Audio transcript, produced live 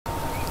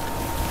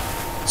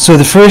So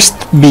the first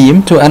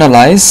beam to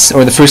analyze,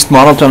 or the first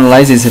model to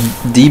analyze, is a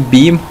deep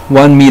beam,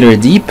 1 meter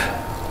deep.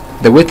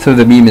 The width of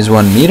the beam is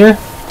 1 meter.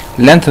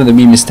 Length of the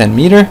beam is 10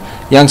 meter.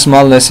 Young's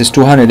modulus is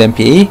 200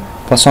 MPa.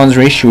 Poisson's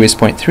ratio is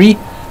 0.3.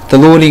 The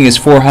loading is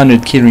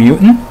 400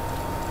 kilonewton.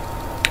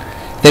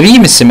 The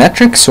beam is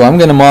symmetric, so I'm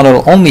going to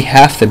model only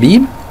half the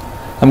beam.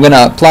 I'm going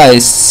to apply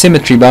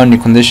symmetry boundary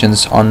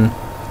conditions on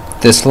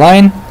this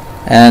line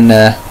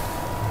and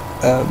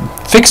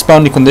fixed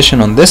boundary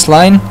condition on this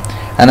line,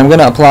 and I'm going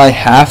to apply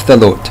half the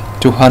load,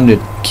 200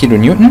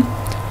 kilonewton.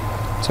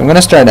 So I'm going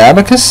to start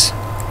ABAQUS,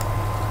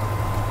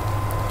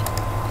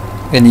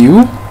 a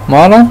new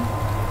model.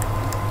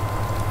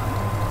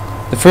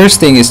 The first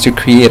thing is to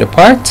create a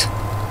part.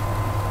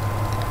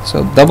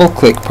 So double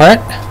click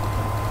part.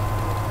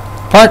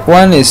 Part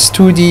 1 is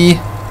 2D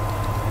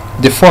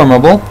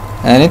deformable,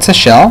 and it's a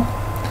shell.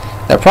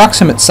 The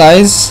approximate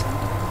size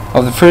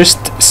of the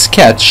first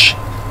sketch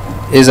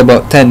is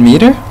about 10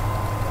 meter,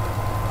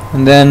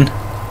 and then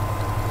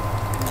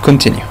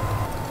continue.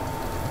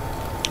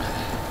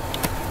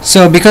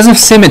 So because of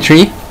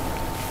symmetry,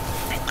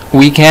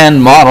 we can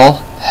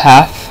model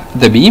half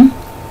the beam.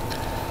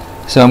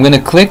 So I'm going to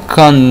click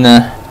on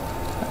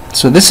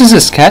so this is a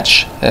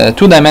sketch, a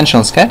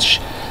two-dimensional sketch.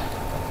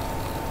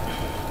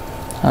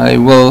 I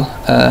will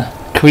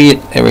create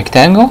a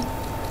rectangle.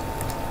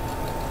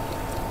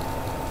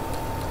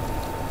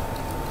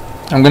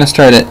 I'm going to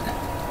start at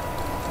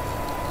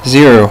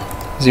 0,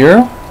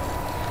 0,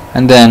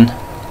 and then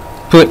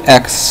put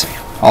x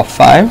of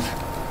 5,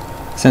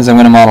 since I'm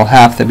going to model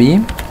half the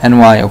beam, and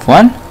y of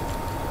 1.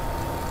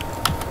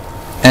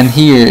 And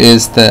here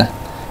is the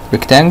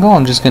rectangle.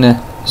 I'm just going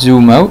to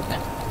zoom out.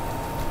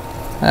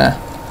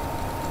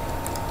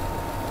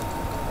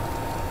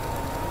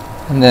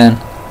 And then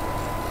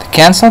to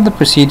cancel the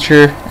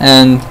procedure,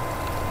 and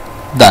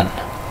done.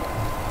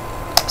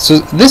 So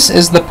this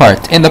is the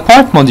part. In the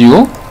part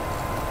module,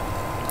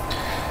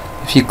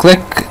 if you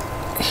click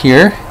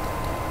here,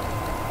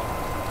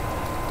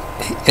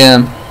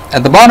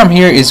 at the bottom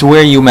here is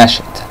where you mesh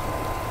it.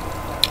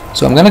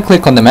 So I'm going to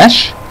click on the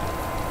mesh.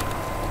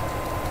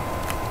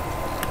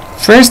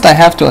 First I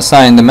have to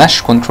assign the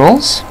mesh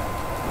controls.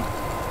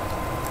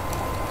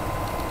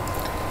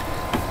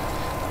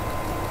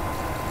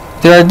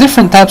 There are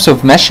different types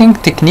of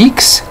meshing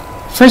techniques.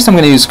 First I'm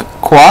going to use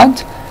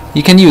quad.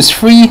 You can use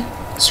free,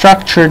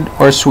 structured,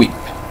 or sweep.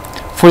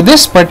 For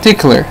this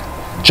particular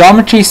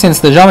geometry, since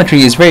the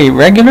geometry is very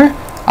regular,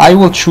 I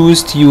will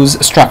choose to use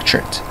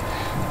structured.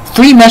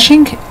 Free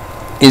meshing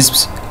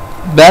is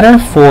better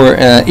for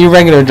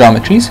irregular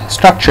geometries.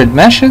 Structured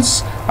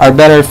meshes are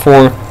better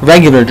for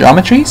regular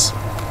geometries.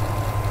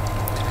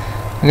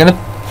 I'm going to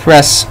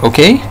press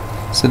OK.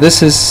 So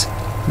this is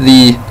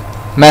the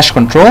mesh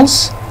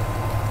controls.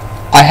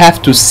 I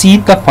have to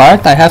seed the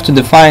part. I have to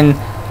define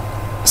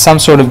some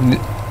sort of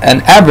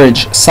an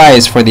average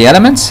size for the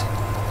elements.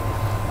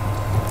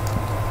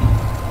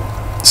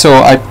 So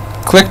I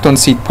clicked on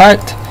seed part.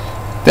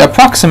 The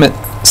approximate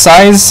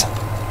size,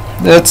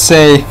 let's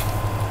say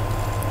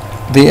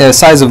the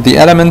size of the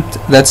element,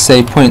 let's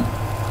say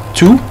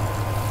 0.2.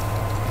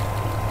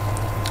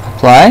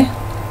 Apply.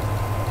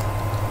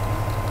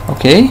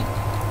 Okay.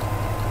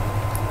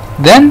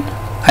 Then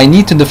I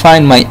need to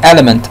define my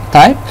element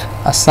type.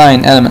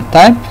 Assign element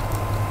type.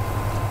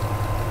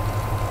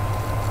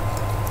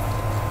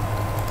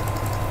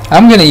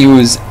 I'm going to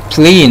use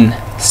plane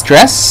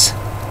stress.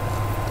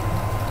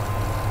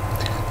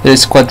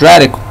 There's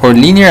quadratic or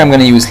linear. I'm going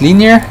to use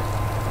linear.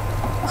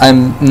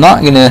 I'm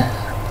not going to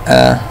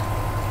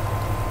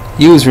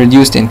use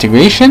reduced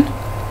integration.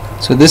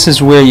 So this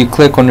is where you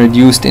click on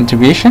reduced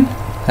integration.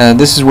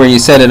 This is where you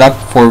set it up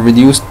for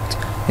reduced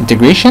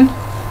integration.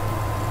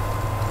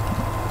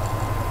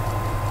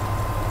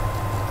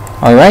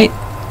 Alright,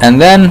 and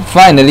then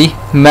finally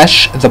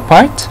mesh the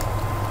part.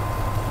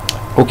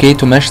 Okay,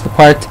 to mesh the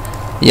part,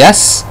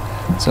 yes.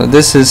 So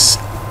this is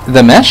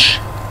the mesh.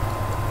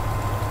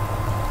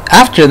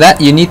 After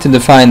that you need to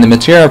define the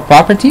material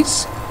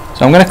properties.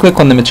 So I'm going to click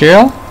on the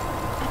material.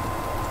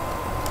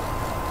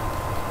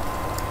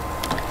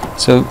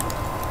 So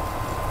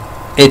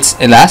it's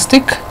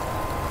elastic.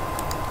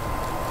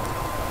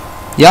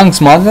 Young's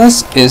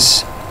modulus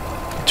is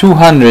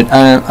 200.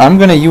 I'm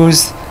going to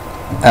use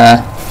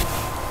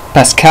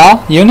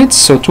Pascal units,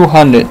 so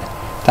 200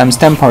 times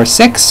 10 power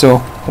 6, so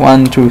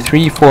 1, 2,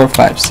 3, 4,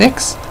 5,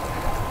 6.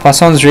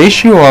 Poisson's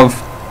ratio of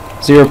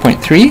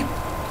 0.3.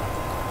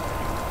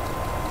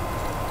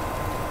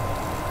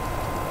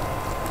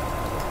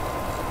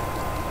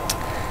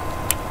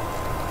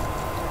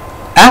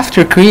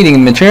 After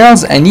creating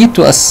materials, I need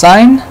to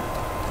assign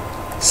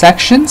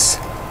sections.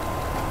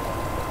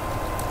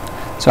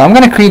 So I'm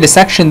going to create a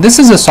section. This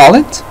is a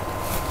solid.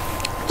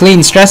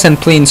 Plane stress and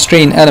plane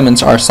strain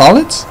elements are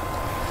solids.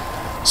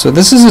 So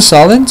this is a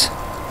solid.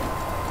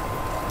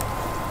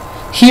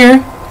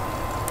 Here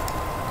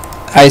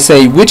I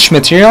say which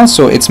material,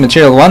 so it's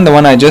material 1, the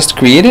one I just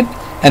created,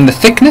 and the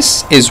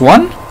thickness is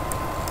 1.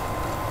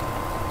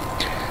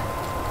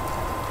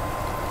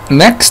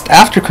 Next,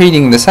 after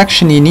creating the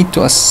section, you need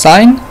to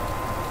assign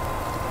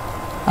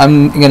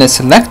I'm gonna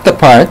select the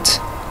part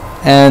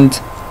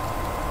and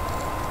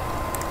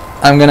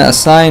I'm gonna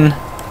assign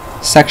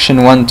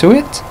section 1 to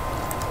it.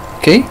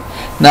 Okay,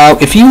 now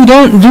if you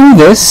don't do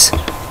this,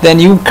 then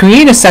you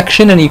create a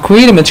section and you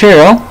create a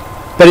material,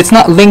 but it's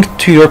not linked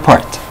to your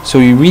part. So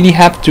you really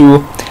have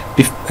to,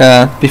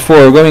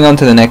 before going on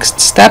to the next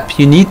step,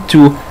 you need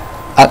to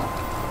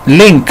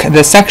link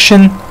the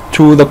section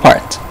to the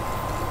part.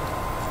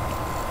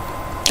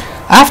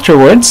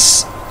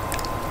 Afterwards,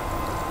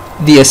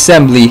 the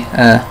assembly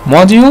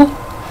module.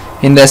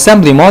 In the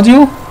assembly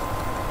module,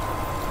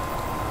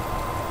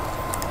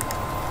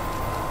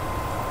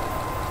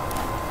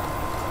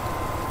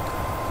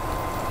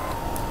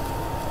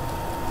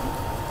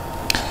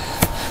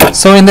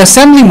 so in the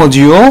assembly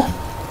module,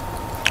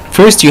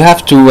 first you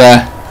have to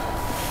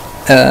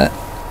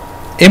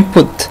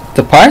input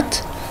the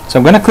part. So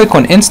I'm going to click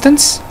on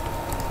instance.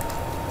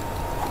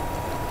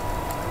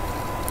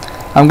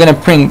 I'm going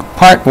to bring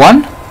part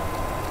 1.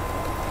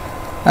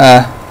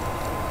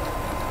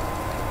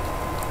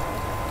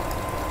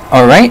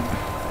 Alright,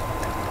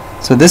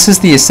 so this is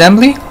the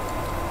assembly.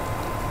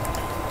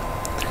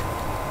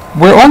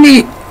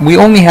 We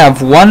only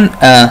have one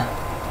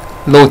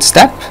load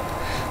step.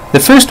 The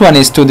first one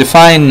is to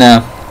define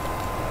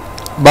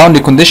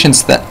boundary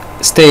conditions that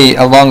stay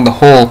along the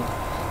whole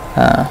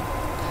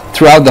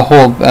throughout the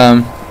whole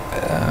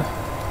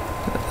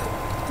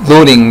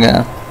loading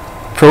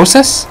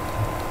process.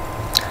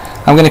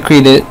 I'm going to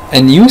create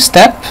a new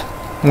step.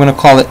 I'm going to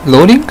call it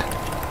loading.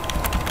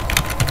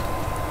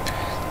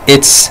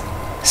 It's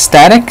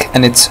static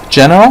and it's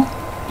general.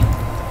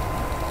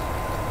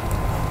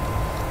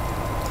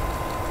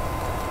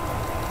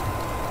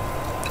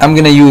 I'm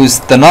going to use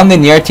the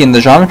nonlinearity in the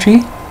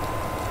geometry.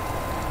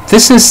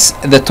 This is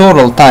the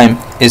total time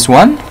is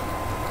 1.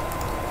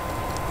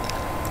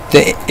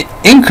 The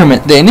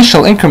increment, the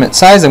initial increment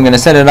size, I'm going to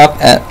set it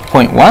up at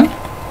 0.1.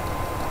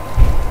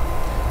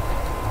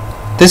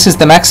 This is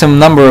the maximum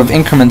number of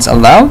increments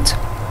allowed.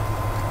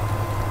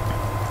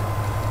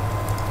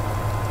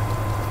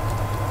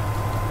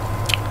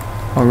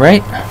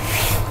 Alright.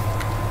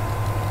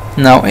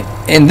 Now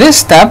in this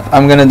step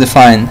I'm going to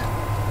define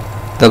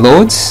the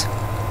loads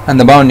and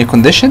the boundary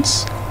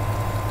conditions.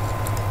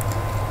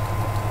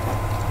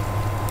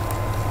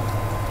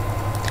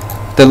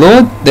 The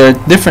load, there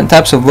are different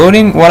types of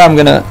loading. What I'm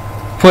going to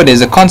put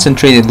is a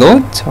concentrated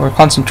load or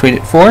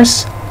concentrated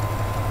force.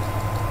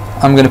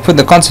 I'm going to put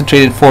the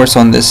concentrated force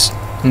on this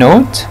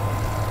node.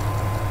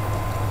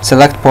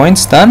 Select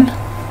points, done.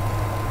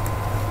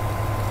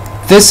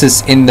 This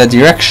is in the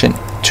direction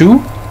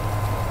 2,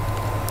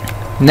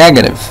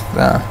 negative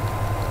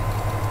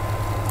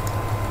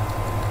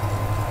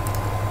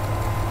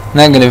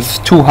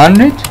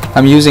 200.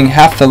 I'm using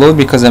half the load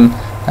because I'm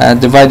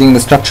dividing the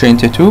structure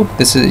into 2.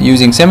 This is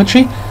using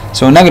symmetry.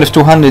 So negative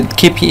 200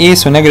 kPa,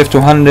 so negative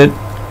 200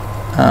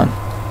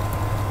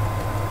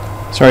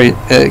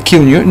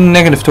 kilonewton,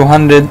 negative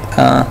 200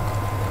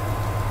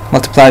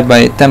 multiplied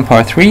by 10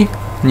 power 3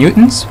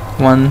 newtons.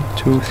 1,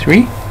 2,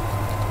 3.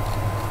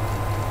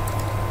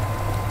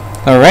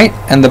 Alright,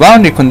 and the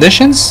boundary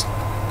conditions.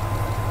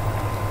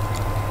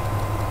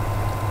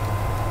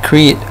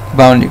 Create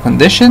boundary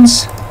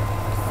conditions.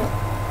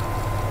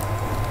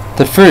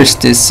 The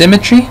first is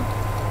symmetry.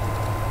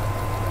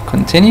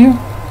 Continue.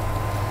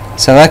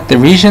 Select the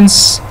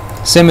regions.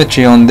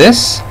 Symmetry on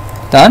this.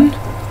 Done.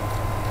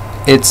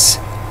 It's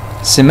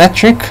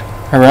symmetric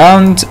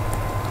around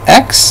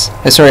X.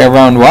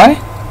 Around Y.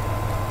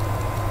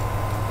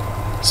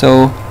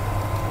 So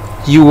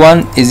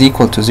U1 is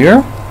equal to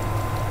 0.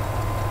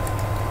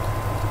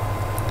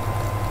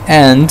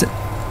 And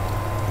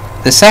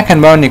the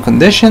second boundary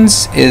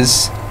conditions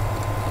is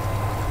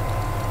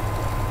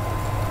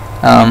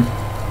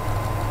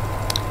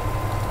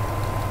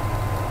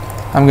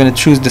I'm going to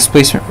choose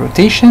displacement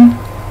rotation,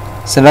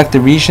 select the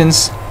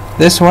regions,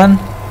 this one,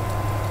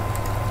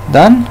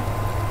 done.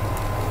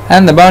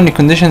 And the boundary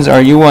conditions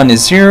are U1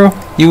 is 0,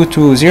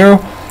 U2 0.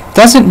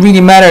 Doesn't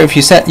really matter if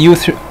you set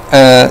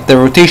the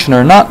rotation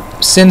or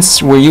not,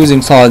 since we're using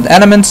solid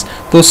elements.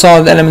 Those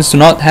solid elements do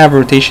not have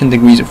rotation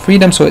degrees of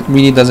freedom, so it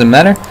really doesn't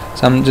matter.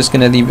 So I'm just going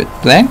to leave it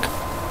blank.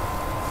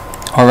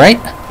 Alright,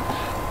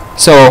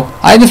 so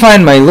I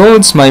define my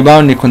loads, my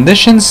boundary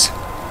conditions.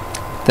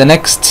 The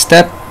next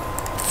step,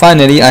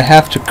 finally, I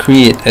have to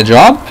create a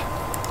job.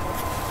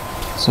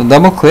 So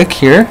double click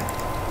here.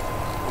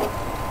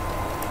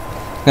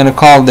 I'm going to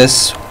call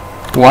this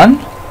 1.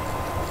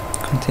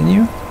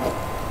 Continue.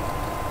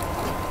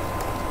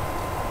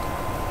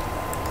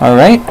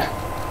 Alright,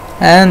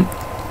 and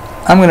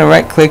I'm going to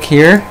right click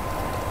here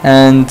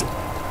and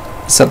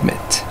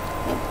submit.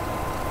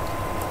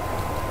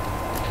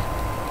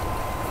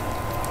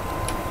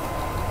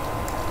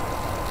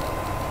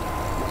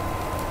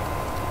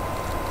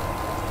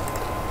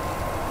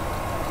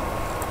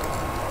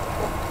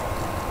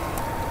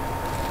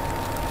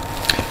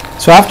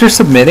 So after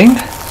submitting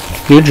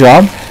your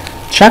job,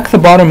 check the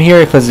bottom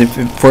here because if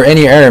for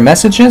any error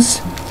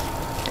messages,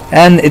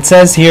 and it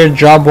says here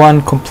job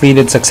 1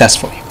 completed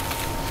successfully.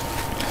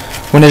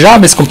 When a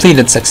job is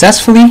completed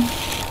successfully,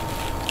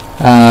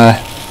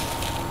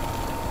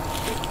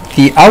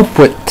 the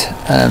output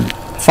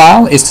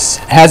file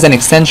has an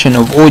extension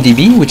of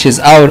ODB, which is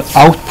our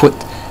output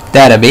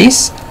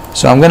database.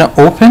 So I'm going to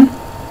open,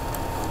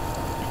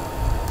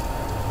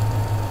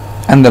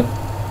 and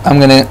I'm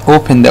going to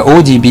open the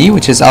ODB,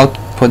 which is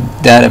output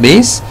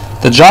database.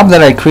 The job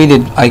that I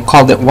created, I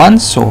called it 1,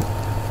 so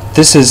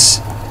this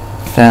is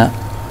the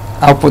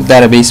output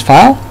database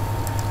file.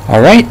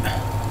 Alright,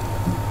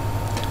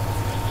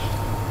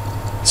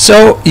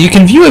 so you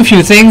can view a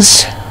few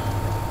things.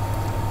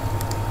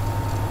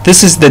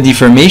 This is the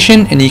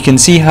deformation, and you can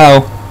see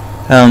how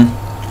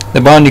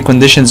the boundary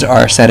conditions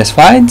are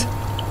satisfied.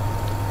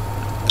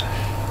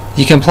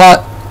 You can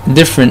plot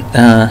different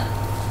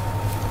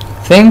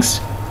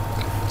things.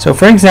 So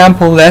for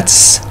example,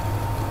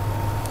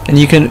 and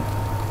you can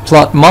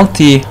plot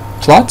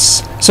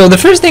multi-plots. So the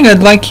first thing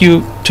I'd like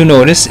you to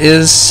notice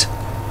is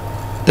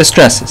the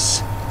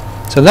stresses.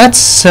 So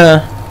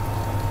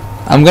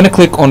I'm going to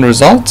click on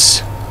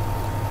results,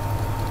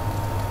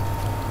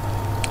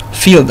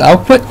 field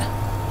output.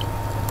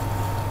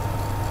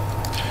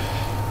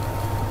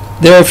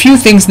 There are a few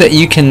things that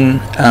you can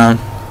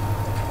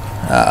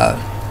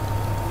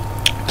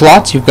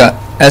plot. You've got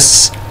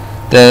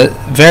the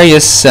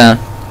various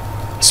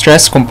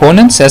stress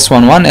components,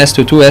 S11,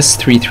 S22,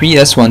 S33,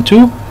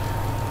 S12.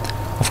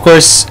 Of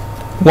course,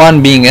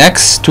 1 being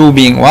X, 2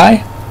 being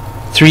Y,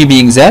 3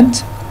 being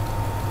Z.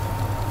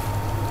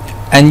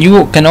 And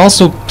you can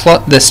also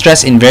plot the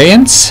stress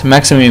invariance,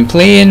 maximum in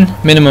plane,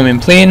 minimum in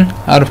plane,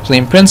 out of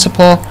plane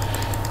principle,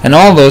 and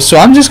all those. So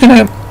I'm just going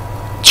to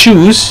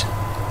choose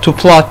to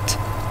plot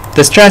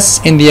the stress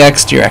in the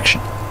X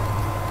direction.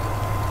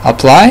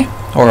 Apply,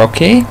 or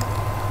OK,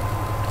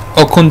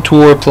 or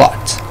contour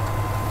plot.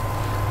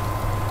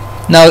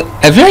 Now,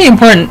 a very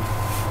important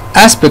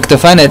aspect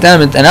of finite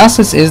element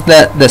analysis is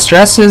that the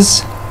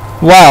stresses,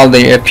 while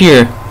they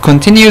appear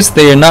continuous,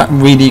 they are not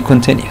really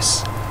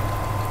continuous,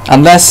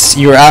 unless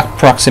your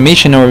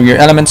approximation or your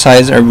element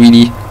size are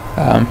really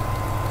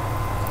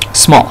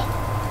small.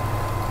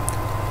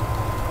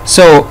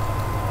 So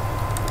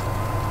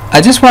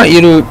I just want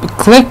you to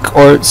click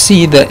or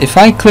see that if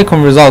I click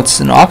on results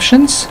and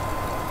options,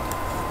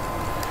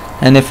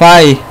 and if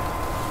I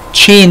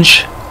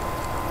change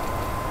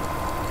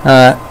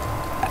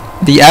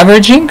the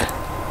averaging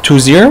to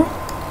 0,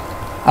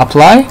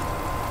 apply,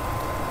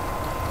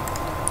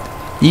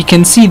 you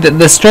can see that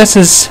the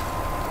stresses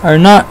are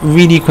not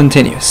really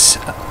continuous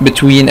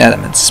between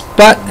elements,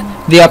 but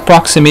the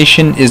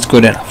approximation is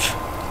good enough.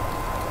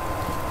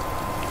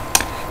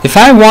 If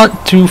I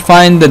want to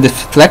find the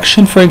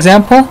deflection, for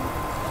example,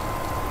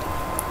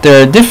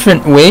 there are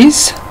different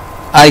ways.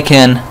 I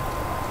can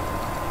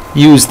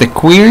use the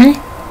query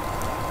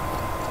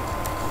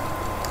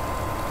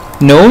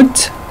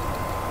node,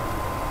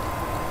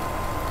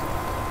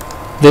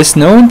 this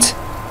node,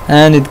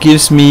 and it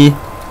gives me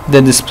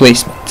the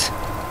displacement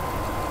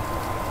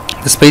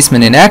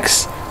in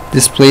X,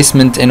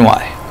 displacement in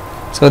Y.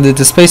 So the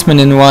displacement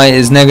in Y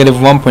is negative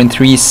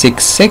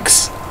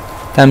 1.366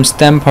 times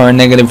 10 power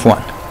negative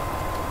 1.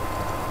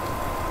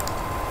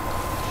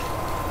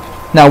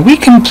 Now we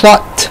can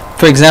plot,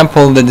 for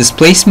example, the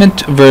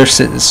displacement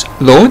versus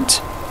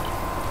load.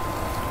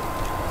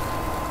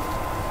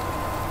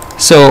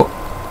 So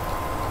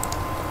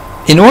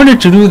in order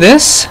to do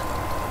this,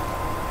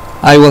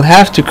 I will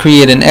have to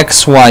create an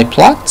XY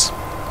plot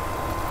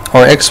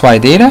or XY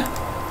data.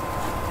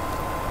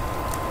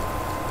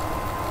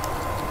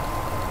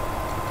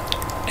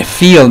 A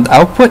field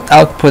output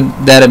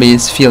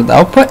database field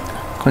output,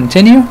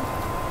 continue.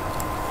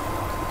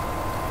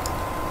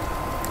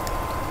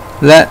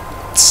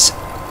 Let's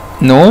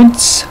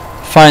nodes,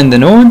 find the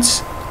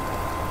nodes.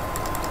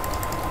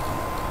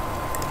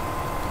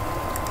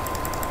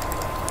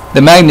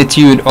 The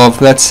magnitude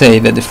of, let's say,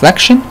 the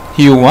deflection,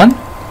 U1.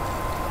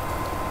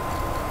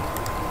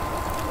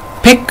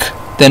 Pick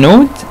the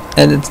node,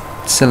 edit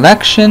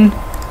selection,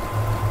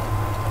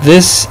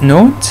 this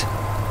node.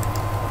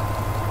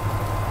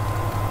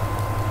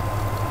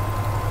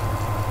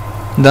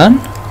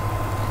 Done.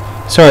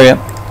 Sorry,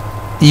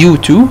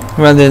 U2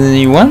 rather than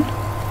U1.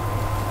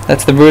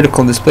 That's the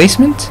vertical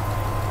displacement.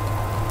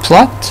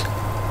 Plot.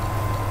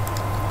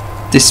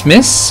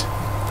 Dismiss.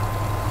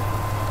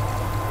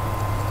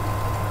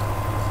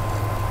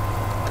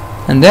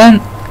 And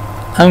then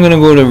I'm going to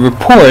go to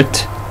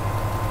report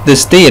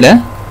this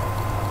data,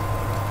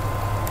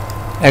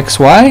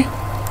 XY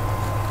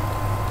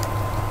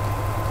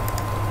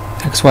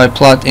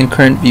plot in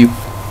current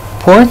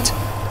viewport.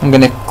 I'm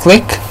going to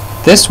click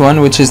this one,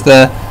 which is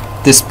the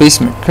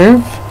displacement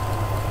curve.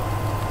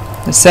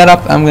 The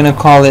setup, I'm going to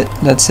call it,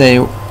 let's say,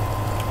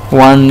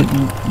 one.report,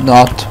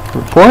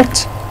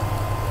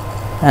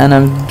 and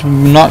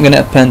I'm not going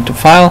to append to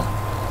file.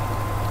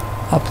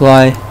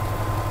 Apply,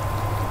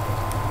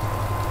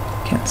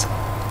 cancel.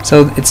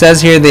 So it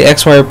says here the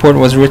XY report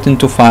was written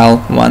to file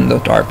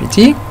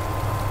 1.rpt.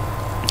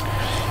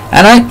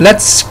 And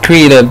let's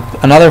create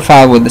another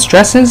file with the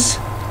stresses.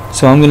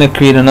 So I'm going to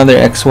create another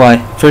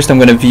XY. First I'm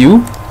going to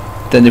view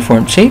the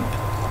deformed shape.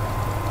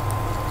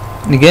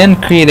 Again,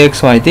 create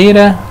XY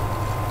data,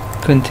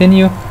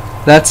 continue.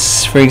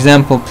 That's, for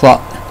example,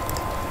 plot.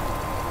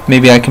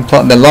 Maybe I can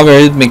plot the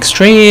logarithmic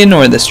strain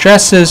or the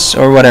stresses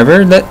or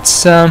whatever.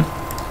 Let's I'm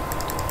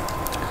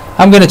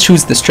going to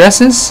choose the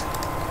stresses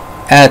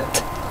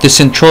at the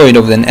centroid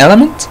of an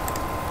element.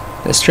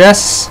 The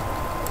stress,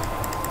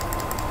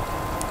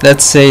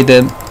 let's say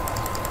the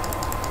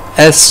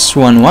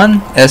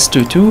S11,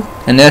 S22,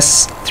 and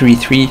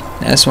S33,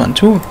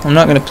 S12. I'm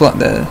not going to plot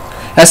the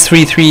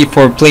S33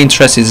 for plane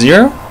stress is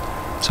 0,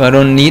 so I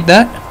don't need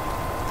that.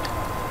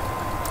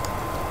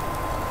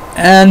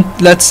 And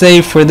let's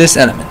say for this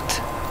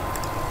element,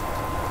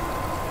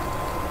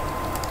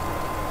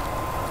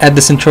 at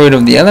the centroid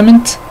of the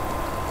element,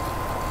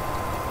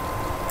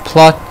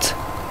 plot.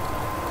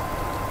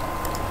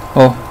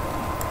 Oh,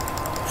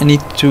 I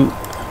need to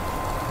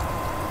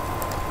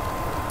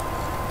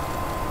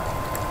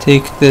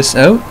take this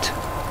out.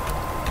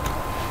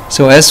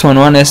 So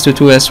S11,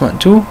 S22,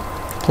 S12,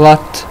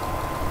 plot,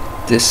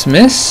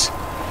 dismiss,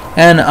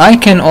 and I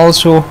can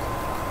also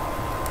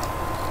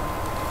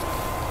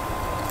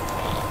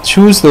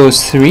choose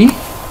those three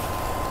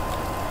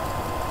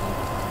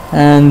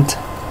and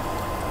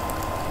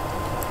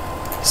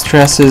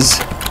stresses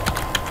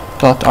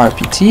dot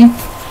rpt.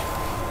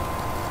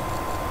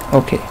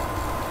 Okay,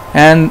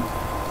 and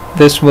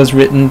this was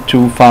written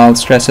to file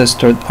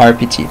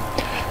stresses.rpt.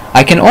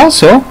 I can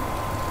also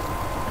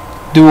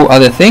do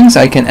other things.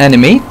 I can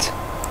animate.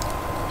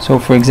 So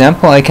for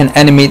example, I can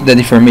animate the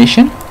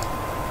deformation,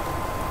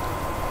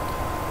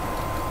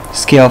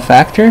 scale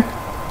factor,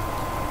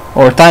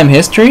 or time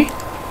history.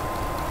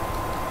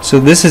 So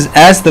this is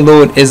as the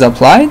load is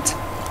applied,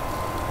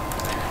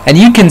 and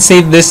you can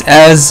save this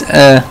as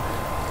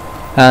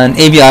an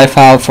ABI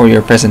file for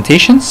your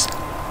presentations.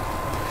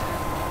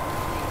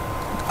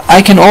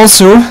 I can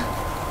also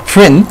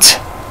print,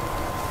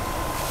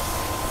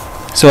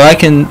 so I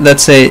can,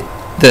 let's say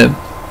the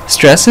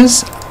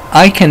stresses,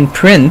 I can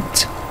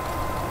print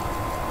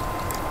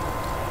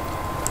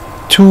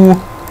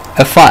to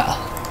a file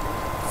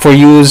for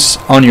use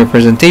on your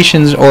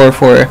presentations or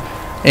for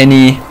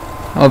any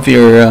of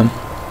your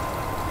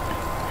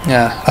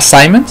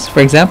assignments,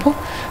 for example.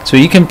 So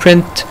you can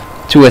print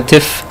to a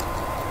TIFF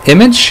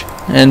image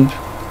and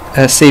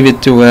save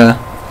it to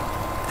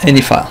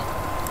any file.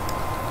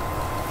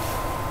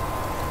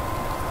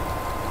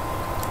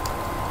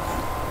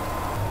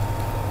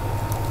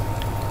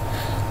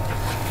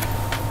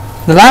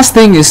 The last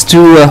thing is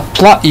to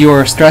plot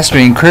your stress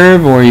strain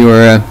curve or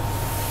your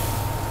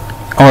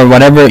or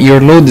whatever, your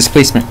load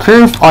displacement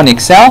curve on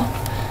Excel.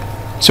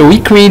 So we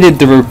created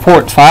the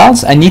report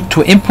files. I need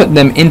to input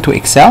them into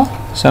Excel.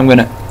 So I'm going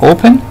to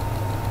open,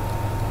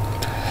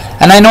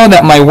 and I know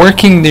that my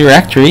working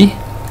directory,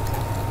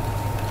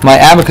 my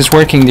ABAQUS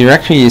working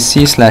directory is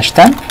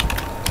c/temp.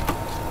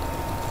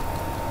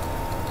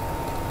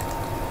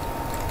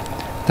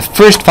 The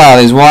first file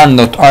is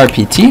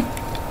 1.rpt.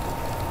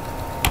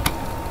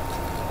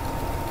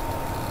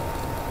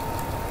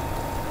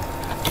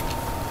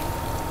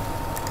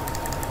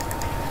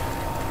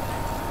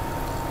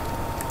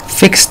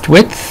 Fixed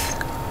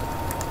width.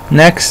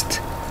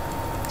 Next,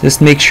 just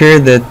make sure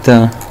that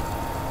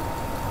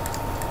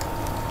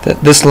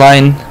that this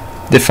line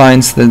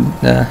defines the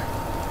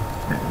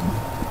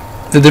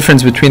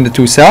difference between the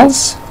two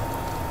cells,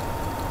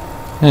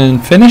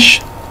 and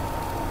finish.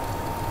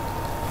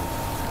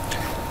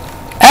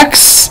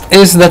 X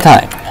is the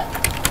time.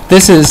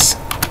 This is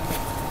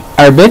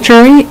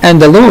arbitrary, and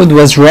the load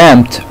was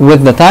ramped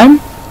with the time,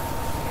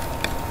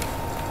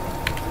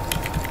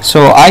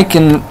 so I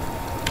can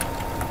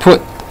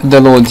put the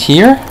load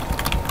here.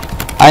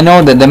 I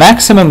know that the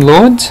maximum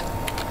load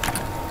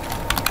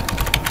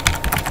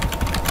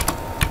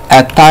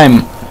at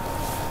time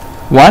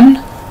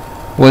 1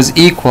 was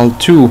equal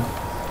to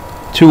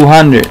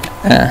 200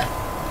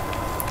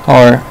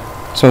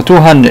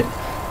 200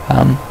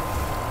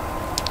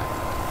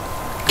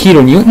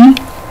 kilonewton.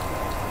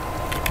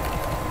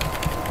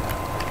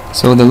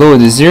 So the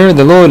load is 0.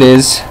 The load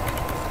is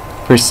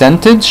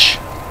percentage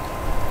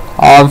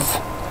of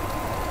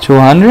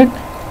 200.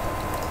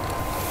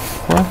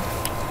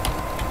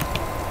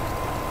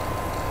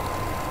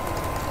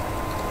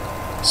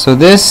 So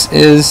this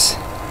is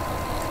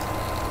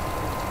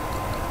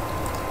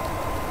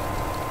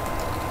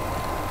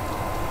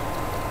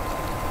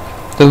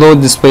the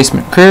load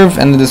displacement curve,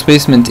 and the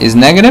displacement is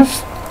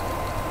negative.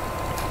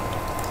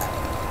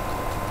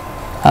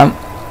 I'm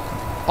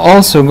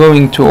also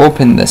going to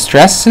open the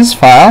stresses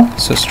file,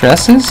 so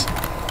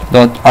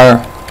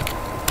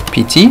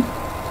stresses.rpt.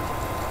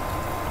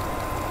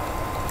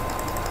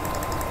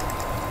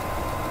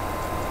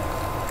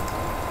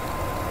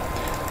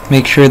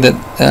 Make sure that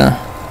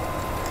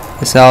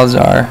the cells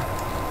are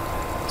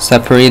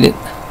separated.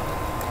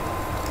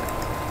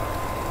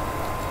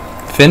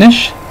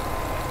 Finish.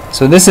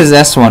 So this is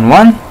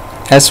S11,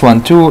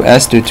 S12,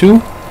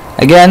 S22.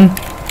 Again,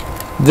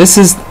 this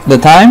is the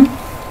time,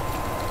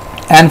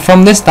 and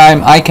from this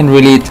time I can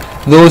relate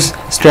those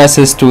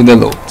stresses to the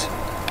load.